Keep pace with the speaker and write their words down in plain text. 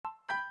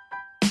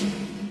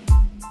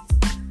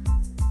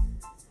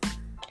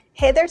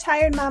Hey there,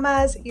 tired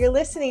mamas. You're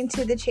listening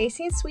to the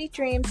Chasing Sweet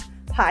Dreams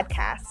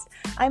podcast.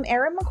 I'm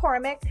Erin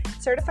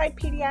McCormick, certified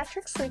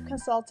pediatric sleep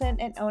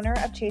consultant and owner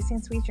of Chasing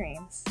Sweet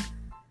Dreams.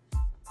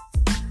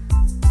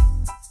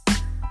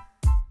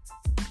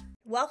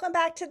 Welcome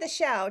back to the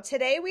show.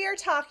 Today we are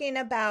talking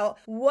about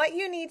what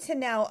you need to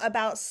know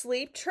about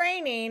sleep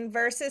training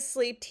versus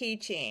sleep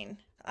teaching.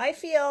 I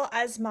feel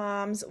as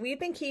moms, we've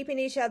been keeping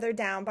each other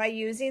down by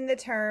using the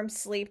term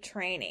sleep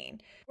training.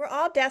 We're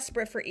all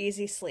desperate for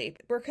easy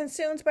sleep. We're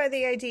consumed by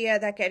the idea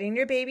that getting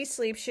your baby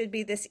sleep should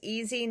be this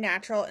easy,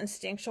 natural,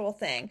 instinctual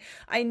thing.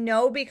 I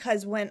know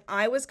because when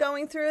I was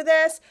going through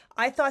this,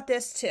 I thought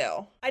this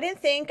too. I didn't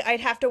think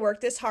I'd have to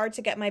work this hard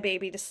to get my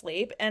baby to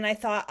sleep, and I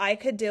thought I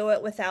could do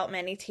it without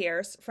many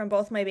tears from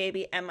both my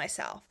baby and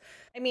myself.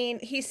 I mean,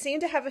 he seemed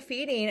to have a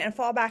feeding and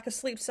fall back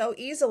asleep so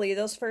easily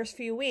those first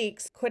few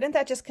weeks. Couldn't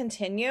that just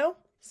continue?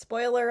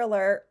 Spoiler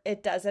alert,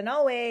 it doesn't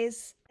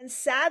always. And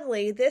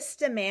sadly, this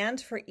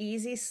demand for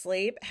easy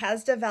sleep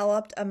has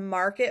developed a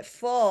market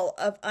full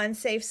of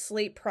unsafe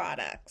sleep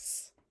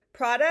products.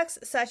 Products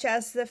such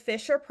as the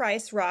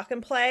Fisher-Price Rock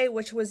and Play,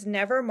 which was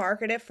never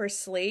marketed for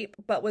sleep,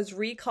 but was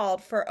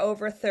recalled for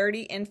over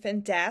 30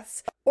 infant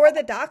deaths, or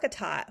the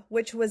DockATot,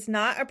 which was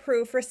not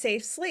approved for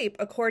safe sleep,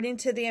 according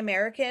to the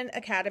American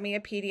Academy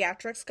of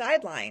Pediatrics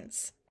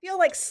guidelines. I feel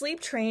like sleep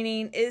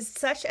training is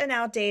such an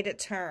outdated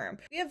term.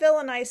 We have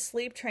villainized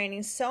sleep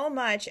training so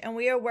much, and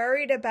we are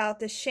worried about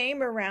the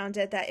shame around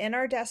it that in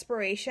our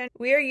desperation,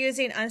 we are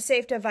using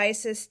unsafe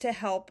devices to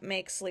help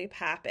make sleep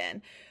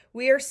happen.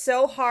 We are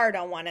so hard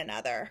on one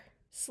another.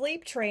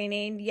 Sleep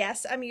training,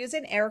 yes, I'm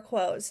using air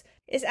quotes,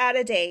 is out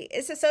of date.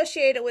 It's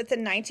associated with the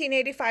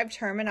 1985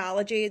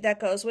 terminology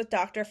that goes with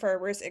Dr.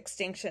 Ferber's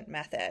extinction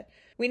method.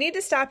 We need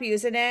to stop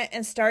using it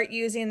and start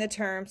using the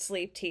term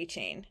sleep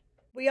teaching.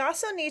 We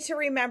also need to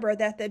remember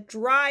that the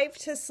drive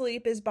to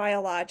sleep is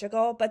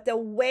biological, but the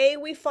way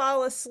we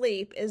fall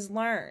asleep is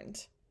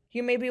learned.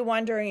 You may be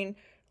wondering,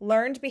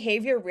 learned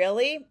behavior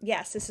really?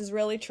 Yes, this is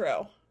really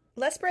true.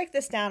 Let's break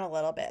this down a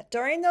little bit.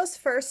 During those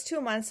first 2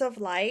 months of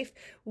life,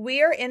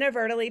 we are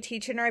inadvertently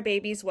teaching our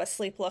babies what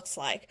sleep looks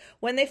like.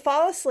 When they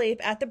fall asleep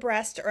at the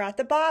breast or at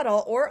the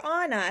bottle or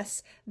on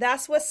us,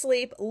 that's what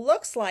sleep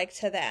looks like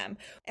to them.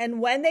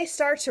 And when they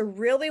start to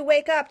really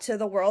wake up to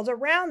the world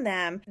around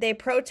them, they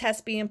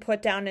protest being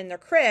put down in their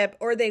crib,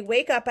 or they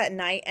wake up at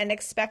night and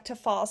expect to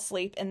fall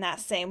asleep in that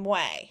same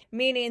way.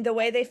 Meaning the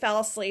way they fell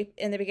asleep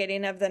in the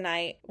beginning of the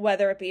night,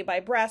 whether it be by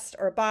breast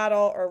or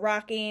bottle or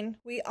rocking.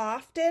 We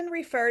often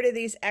refer to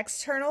these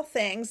external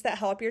things that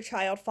help your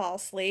child fall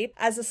asleep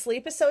as a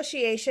sleep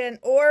association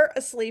or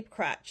a sleep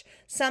crutch,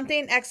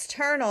 something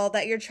external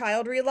that your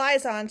child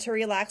relies on to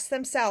relax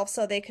themselves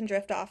so they can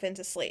drift off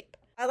into sleep.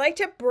 I like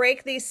to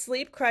break these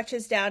sleep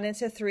crutches down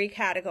into 3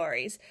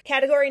 categories.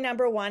 Category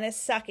number 1 is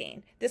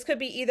sucking. This could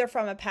be either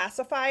from a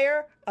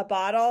pacifier, a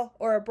bottle,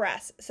 or a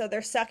breast. So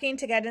they're sucking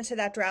to get into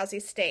that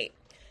drowsy state.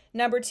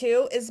 Number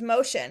 2 is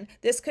motion.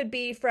 This could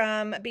be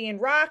from being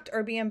rocked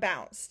or being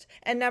bounced.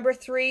 And number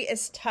 3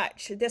 is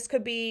touch. This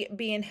could be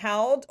being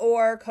held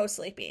or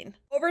co-sleeping.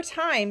 Over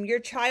time, your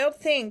child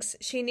thinks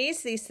she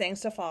needs these things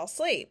to fall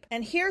asleep.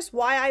 And here's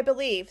why I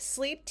believe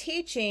sleep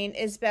teaching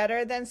is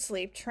better than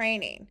sleep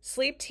training.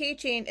 Sleep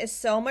teaching is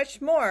so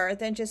much more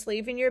than just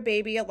leaving your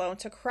baby alone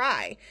to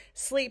cry.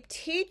 Sleep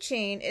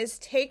teaching is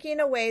taking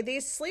away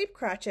these sleep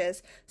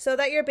crutches so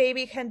that your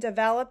baby can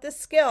develop the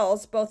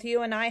skills both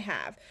you and I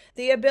have.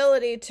 The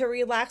ability to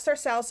relax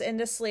ourselves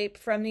into sleep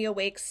from the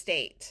awake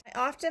state. I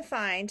often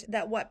find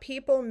that what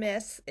people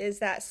miss is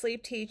that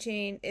sleep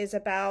teaching is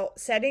about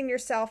setting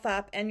yourself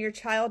up and your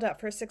child up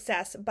for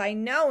success by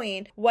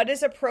knowing what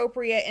is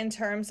appropriate in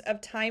terms of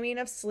timing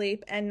of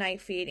sleep and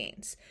night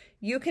feedings.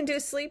 You can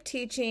do sleep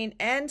teaching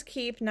and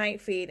keep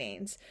night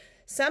feedings.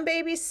 Some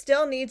babies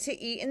still need to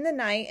eat in the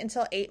night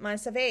until 8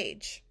 months of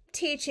age.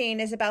 Teaching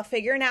is about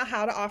figuring out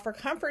how to offer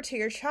comfort to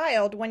your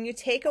child when you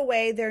take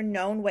away their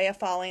known way of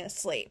falling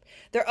asleep.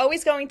 They're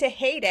always going to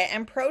hate it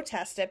and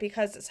protest it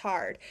because it's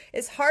hard.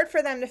 It's hard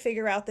for them to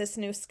figure out this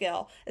new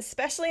skill,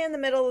 especially in the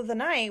middle of the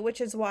night,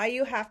 which is why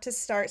you have to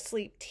start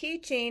sleep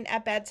teaching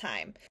at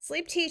bedtime.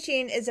 Sleep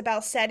teaching is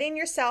about setting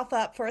yourself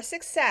up for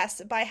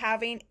success by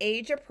having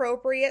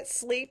age-appropriate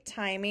sleep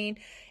timing,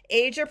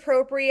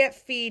 age-appropriate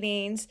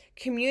feedings,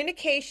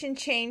 communication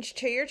change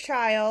to your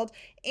child,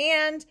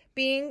 and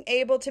being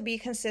able to be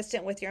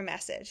consistent with your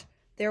message.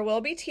 There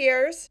will be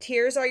tears.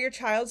 Tears are your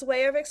child's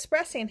way of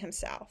expressing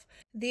himself.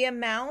 The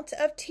amount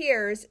of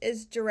tears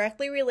is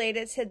directly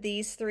related to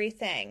these 3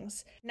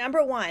 things.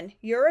 Number 1,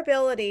 your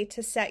ability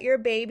to set your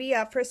baby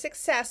up for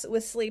success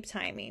with sleep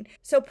timing.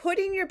 So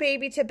putting your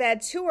baby to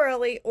bed too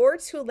early or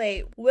too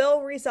late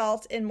will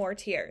result in more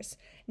tears.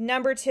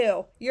 Number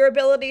 2, your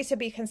ability to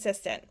be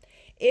consistent.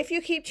 If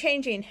you keep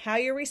changing how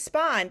you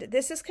respond,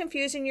 this is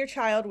confusing your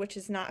child, which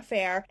is not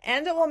fair,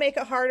 and it will make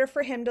it harder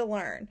for him to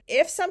learn.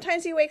 If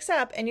sometimes he wakes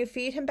up and you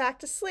feed him back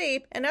to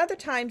sleep, and other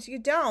times you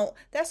don't,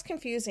 that's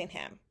confusing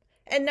him.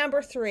 And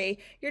number 3,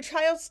 your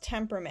child's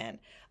temperament.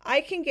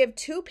 I can give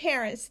two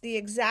parents the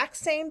exact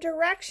same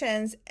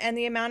directions and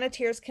the amount of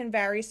tears can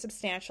vary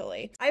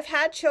substantially. I've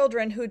had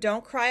children who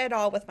don't cry at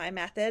all with my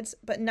methods,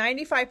 but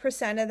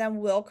 95% of them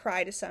will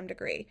cry to some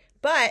degree.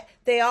 But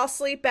they all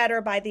sleep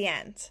better by the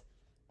end.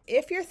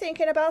 If you're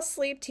thinking about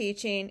sleep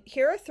teaching,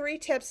 here are 3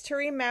 tips to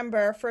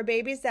remember for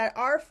babies that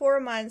are 4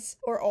 months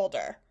or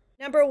older.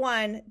 Number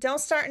 1, don't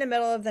start in the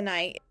middle of the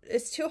night.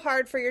 It's too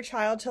hard for your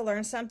child to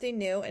learn something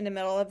new in the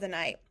middle of the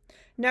night.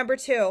 Number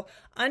 2,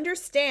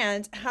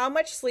 understand how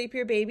much sleep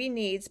your baby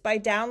needs by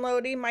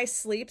downloading my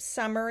sleep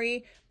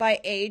summary by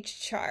age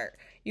chart.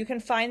 You can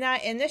find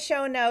that in the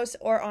show notes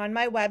or on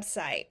my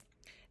website.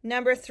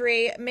 Number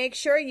 3, make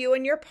sure you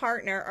and your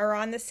partner are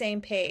on the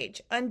same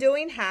page.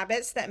 Undoing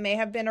habits that may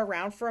have been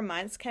around for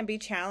months can be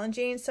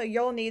challenging, so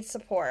you'll need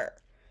support.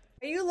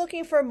 Are you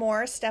looking for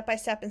more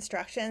step-by-step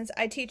instructions?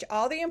 I teach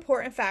all the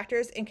important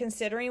factors in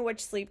considering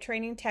which sleep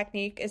training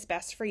technique is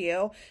best for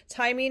you,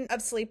 timing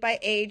of sleep by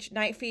age,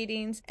 night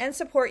feedings, and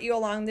support you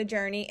along the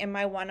journey in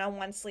my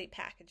one-on-one sleep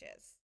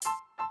packages.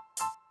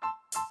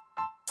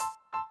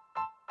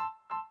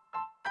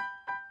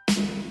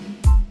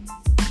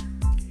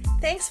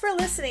 Thanks for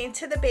listening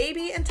to the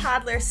Baby and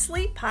Toddler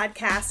Sleep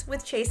Podcast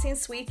with Chasing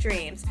Sweet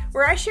Dreams,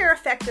 where I share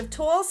effective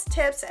tools,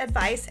 tips,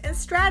 advice, and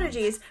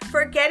strategies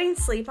for getting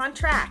sleep on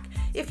track.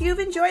 If you've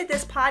enjoyed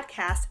this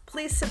podcast,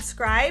 please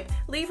subscribe,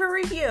 leave a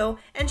review,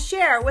 and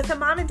share with a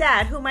mom and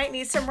dad who might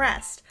need some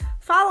rest.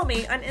 Follow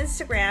me on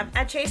Instagram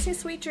at Chasing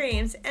Sweet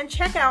Dreams and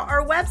check out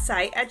our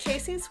website at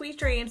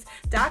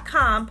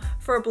ChasingSweetDreams.com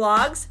for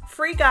blogs,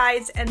 free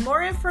guides, and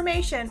more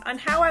information on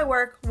how I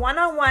work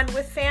one-on-one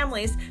with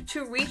families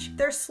to reach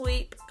their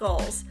sleep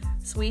goals.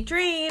 Sweet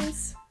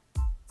dreams!